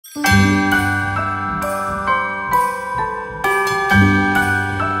Hello,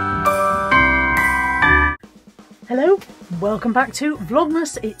 welcome back to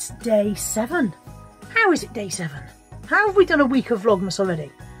Vlogmas. It's day 7. How is it day 7? How have we done a week of Vlogmas already?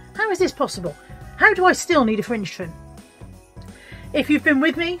 How is this possible? How do I still need a fringe trim? If you've been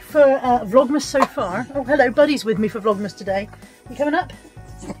with me for Vlogmas so far... Oh, hello, Buddy's with me for Vlogmas today. You coming up?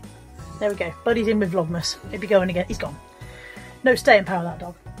 There we go. Buddy's in with Vlogmas. He'll be going again. He's gone. No staying power, that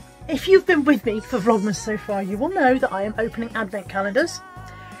dog. If you've been with me for Vlogmas so far, you will know that I am opening advent calendars.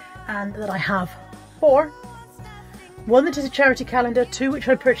 And that I have 4. One that is a charity calendar, 2 which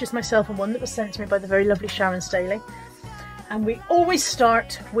I purchased myself, and 1 that was sent to me by the very lovely Sharon Staley. And we always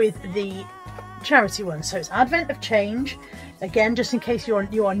start with the charity one. So it's Advent of Change. Again, just in case you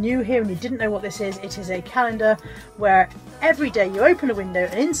are new here and you didn't know what this is, it is a calendar where every day you open a window,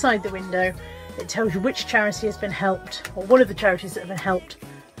 and inside the window it tells you which charity has been helped, or one of the charities that have been helped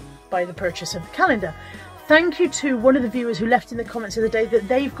by the purchase of the calendar. Thank you to one of the viewers who left in the comments the other day that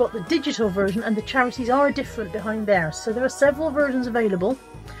they've got the digital version and the charities are different behind there. So there are several versions available,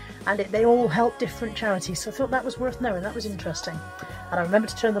 and they all help different charities. So I thought that was worth knowing. That was interesting. And I remember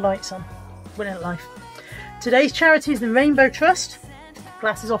to turn the lights on. Winning at life. Today's charity is the Rainbow Trust.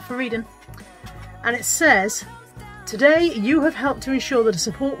 Glasses off for reading. And it says, today you have helped to ensure that a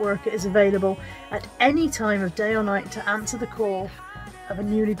support worker is available at any time of day or night to answer the call of a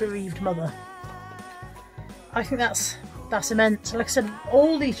newly bereaved mother. I think that's immense. Like I said,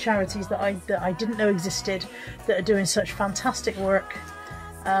 all these charities that I didn't know existed, that are doing such fantastic work.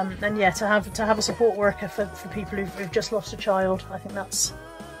 And yeah, to have a support worker for people who've just lost a child, I think that's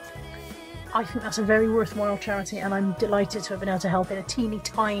a very worthwhile charity, and I'm delighted to have been able to help in a teeny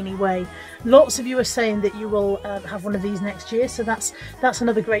tiny way. Lots of you are saying that you will have one of these next year, so that's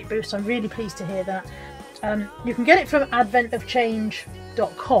another great boost. I'm really pleased to hear that. You can get it from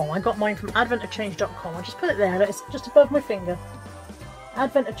adventofchange.com. I got mine from adventofchange.com. I'll just put it there, it's just above my finger.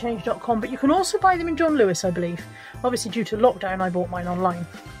 Adventofchange.com, but you can also buy them in John Lewis, I believe. Obviously due to lockdown I bought mine online.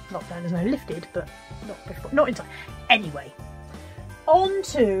 Lockdown is now lifted, but not in time. Anyway, on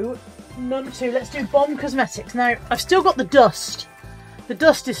to number 2. Let's do Bomb Cosmetics. Now, I've still got the dust. The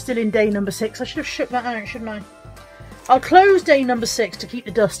dust is still in day number 6. I should have shook that out, shouldn't I? I'll close day number 6 to keep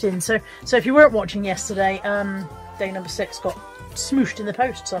the dust in. So if you weren't watching yesterday, day number 6 got smooshed in the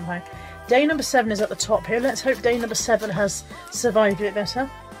post somehow. Day number 7 is at the top here. Let's hope day number 7 has survived a bit better.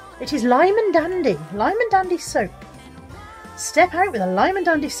 It is Lime and Dandy. Lime and Dandy soap. Step out with a Lime and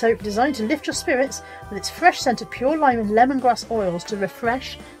Dandy soap designed to lift your spirits with its fresh scent of pure lime and lemongrass oils to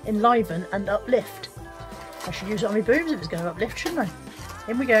refresh, enliven and uplift. I should use it on my boobs if it's going to uplift, shouldn't I?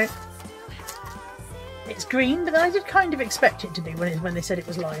 In we go. It's green, but I did kind of expect it to be when they said it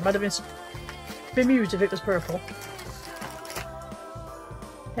was lime. I'd have been bemused if it was purple.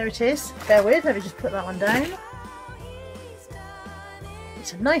 There it is. Bear with, let me just put that one down.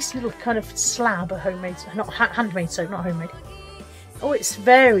 It's a nice little kind of slab of homemade, not handmade soap, not homemade. Oh, it's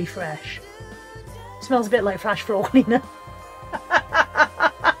very fresh. It smells a bit like Flash floor cleaner.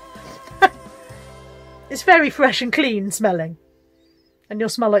 It's very fresh and clean smelling. And you'll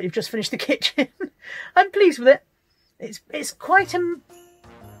smell like you've just finished the kitchen. I'm pleased with it. It's quite a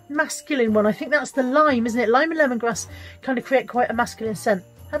masculine one. I think that's the lime, isn't it? Lime and lemongrass kind of create quite a masculine scent.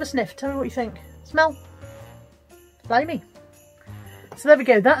 Have a sniff. Tell me what you think. Smell. Limey. So there we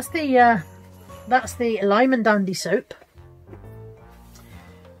go. That's the Lime and Dandy soap.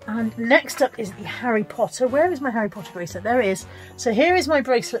 And next up is the Harry Potter. Where is my Harry Potter bracelet? There it is. So here is my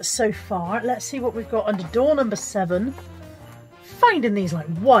bracelet so far. Let's see what we've got under door number 7. Finding these like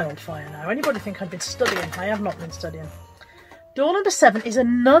wildfire now. Anybody think I've been studying? I have not been studying. Door number 7 is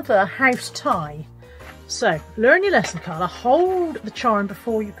another house tie. So, learn your lesson, Carla. Hold the charm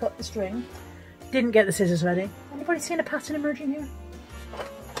before you cut the string. Didn't get the scissors ready. Anybody seen a pattern emerging here?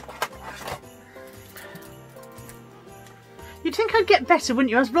 You'd think I'd get better,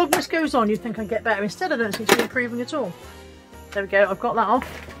 wouldn't you? As Vlogmas goes on, you'd think I'd get better. Instead, I don't seem to be improving at all. There we go. I've got that off.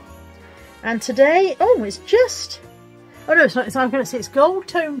 And today, oh, it's just... Oh no, it's not. I'm going to say it's gold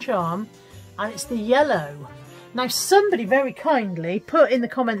tone charm, and it's the yellow. Now, somebody very kindly put in the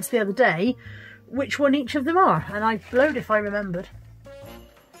comments the other day which one each of them are, and I'd blowed if I remembered.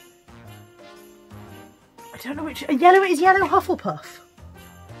 I don't know which. Yellow is yellow Hufflepuff.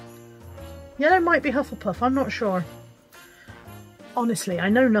 Yellow might be Hufflepuff. I'm not sure. Honestly, I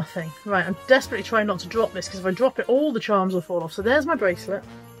know nothing. Right, I'm desperately trying not to drop this, because if I drop it, all the charms will fall off. So there's my bracelet.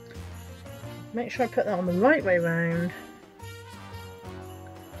 Make sure I put that on the right way round.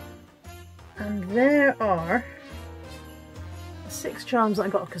 And there are 6 charms that I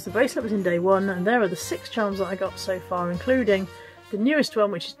got, because the bracelet was in day 1, and there are the 6 charms that I got so far, including the newest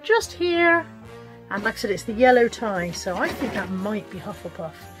one, which is just here. And like I said, it's the yellow tie, so I think that might be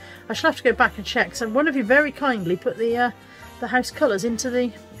Hufflepuff. I shall have to go back and check. So one of you very kindly put the house colours into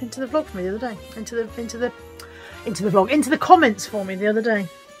the vlog for me the other day. Into the comments for me the other day.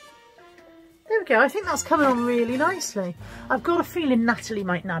 There we go. I think that's coming on really nicely. I've got a feeling Natalie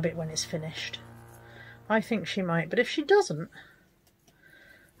might nab it when it's finished. I think she might, but if she doesn't,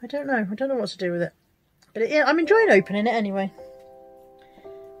 I don't know. I don't know what to do with it. But yeah, I'm enjoying opening it anyway.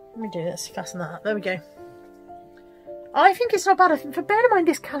 Let me do this. Fasten that up. There we go. I think it's not bad. For bear in mind,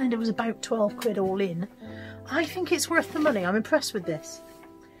 this calendar was about 12 quid all in. I think it's worth the money. I'm impressed with this.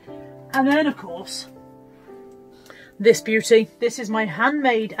 And then, of course, this beauty. This is my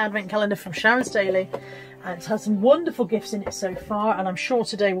handmade advent calendar from Sharon's Daily. And it's had some wonderful gifts in it so far. And I'm sure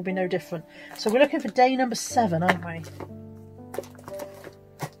today will be no different. So we're looking for day number 7, aren't we?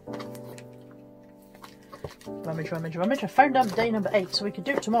 Rummage, rummage, rummage. I found out day number 8, so we could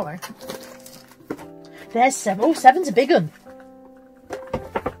do it tomorrow. There's 7. Oh, 7's a big one.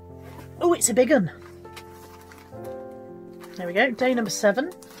 Oh, it's a big one. There we go. Day number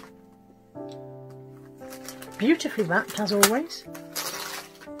 7. Beautifully wrapped, as always.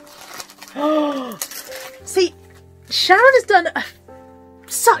 Oh, see, Sharon has done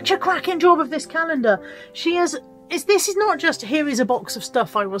such a cracking job of this calendar. She has... This is not just, here is a box of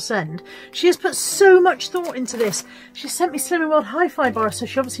stuff I will send. She has put so much thought into this. She sent me Slimming World Hi-Fi bars, so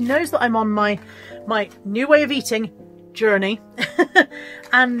she obviously knows that I'm on my new way of eating journey.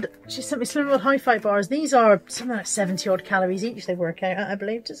 And she sent me Slimming World Hi-Fi bars. These are something like 70 odd calories each they work out at, I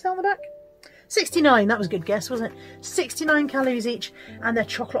believe. Does it say on the back? 69, that was a good guess, wasn't it? 69 calories each, and they're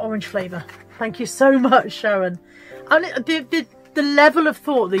chocolate orange flavour. Thank you so much, Sharon. And the level of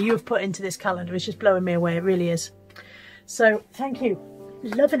thought that you have put into this calendar is just blowing me away, it really is. So, thank you.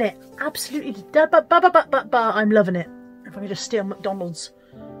 Loving it. Absolutely. I'm loving it. If I could just steal McDonald's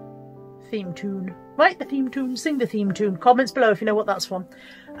theme tune. Right, the theme tune. Sing the theme tune. Comments below if you know what that's from.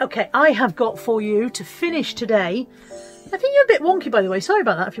 Okay, I have got for you to finish today. I think you're a bit wonky, by the way. Sorry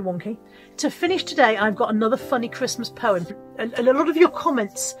about that if you're wonky. To finish today, I've got another funny Christmas poem. A lot of your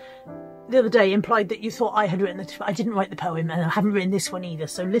comments the other day implied that you thought I had written it. I didn't write the poem, and I haven't written this one either,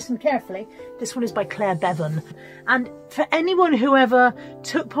 so listen carefully. This one is by Claire Bevan. And for anyone who ever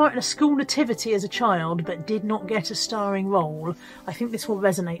took part in a school nativity as a child but did not get a starring role, I think this will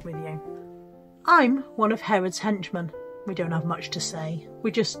resonate with you. I'm one of Herod's henchmen. We don't have much to say.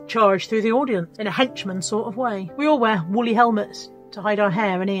 We just charge through the audience in a henchman sort of way. We all wear woolly helmets to hide our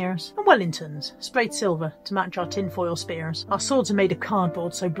hair and ears, and Wellingtons, sprayed silver to match our tinfoil spears. Our swords are made of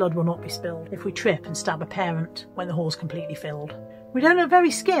cardboard so blood will not be spilled if we trip and stab a parent when the hall's completely filled. We don't look very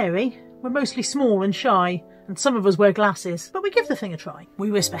scary, we're mostly small and shy, and some of us wear glasses, but we give the thing a try.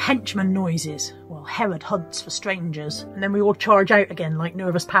 We whisper henchman noises while Herod hunts for strangers, and then we all charge out again like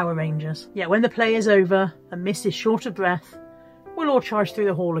nervous Power Rangers. Yet when the play is over and Miss is short of breath, we'll all charge through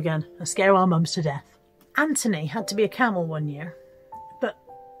the hall again and scare our mums to death. Anthony had to be a camel one year.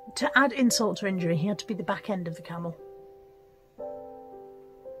 To add insult to injury, he had to be the back end of the camel.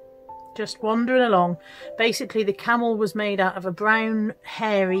 Just wandering along. Basically, the camel was made out of a brown,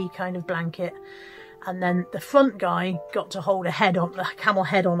 hairy kind of blanket. And then the front guy got to hold the camel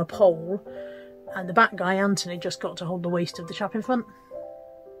head on a pole. And the back guy, Anthony, just got to hold the waist of the chap in front.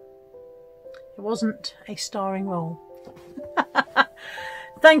 It wasn't a starring role.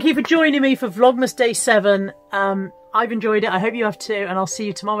 Thank you for joining me for Vlogmas Day 7. I've enjoyed it. I hope you have too. And I'll see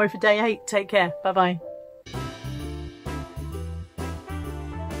you tomorrow for Day 8. Take care. Bye-bye.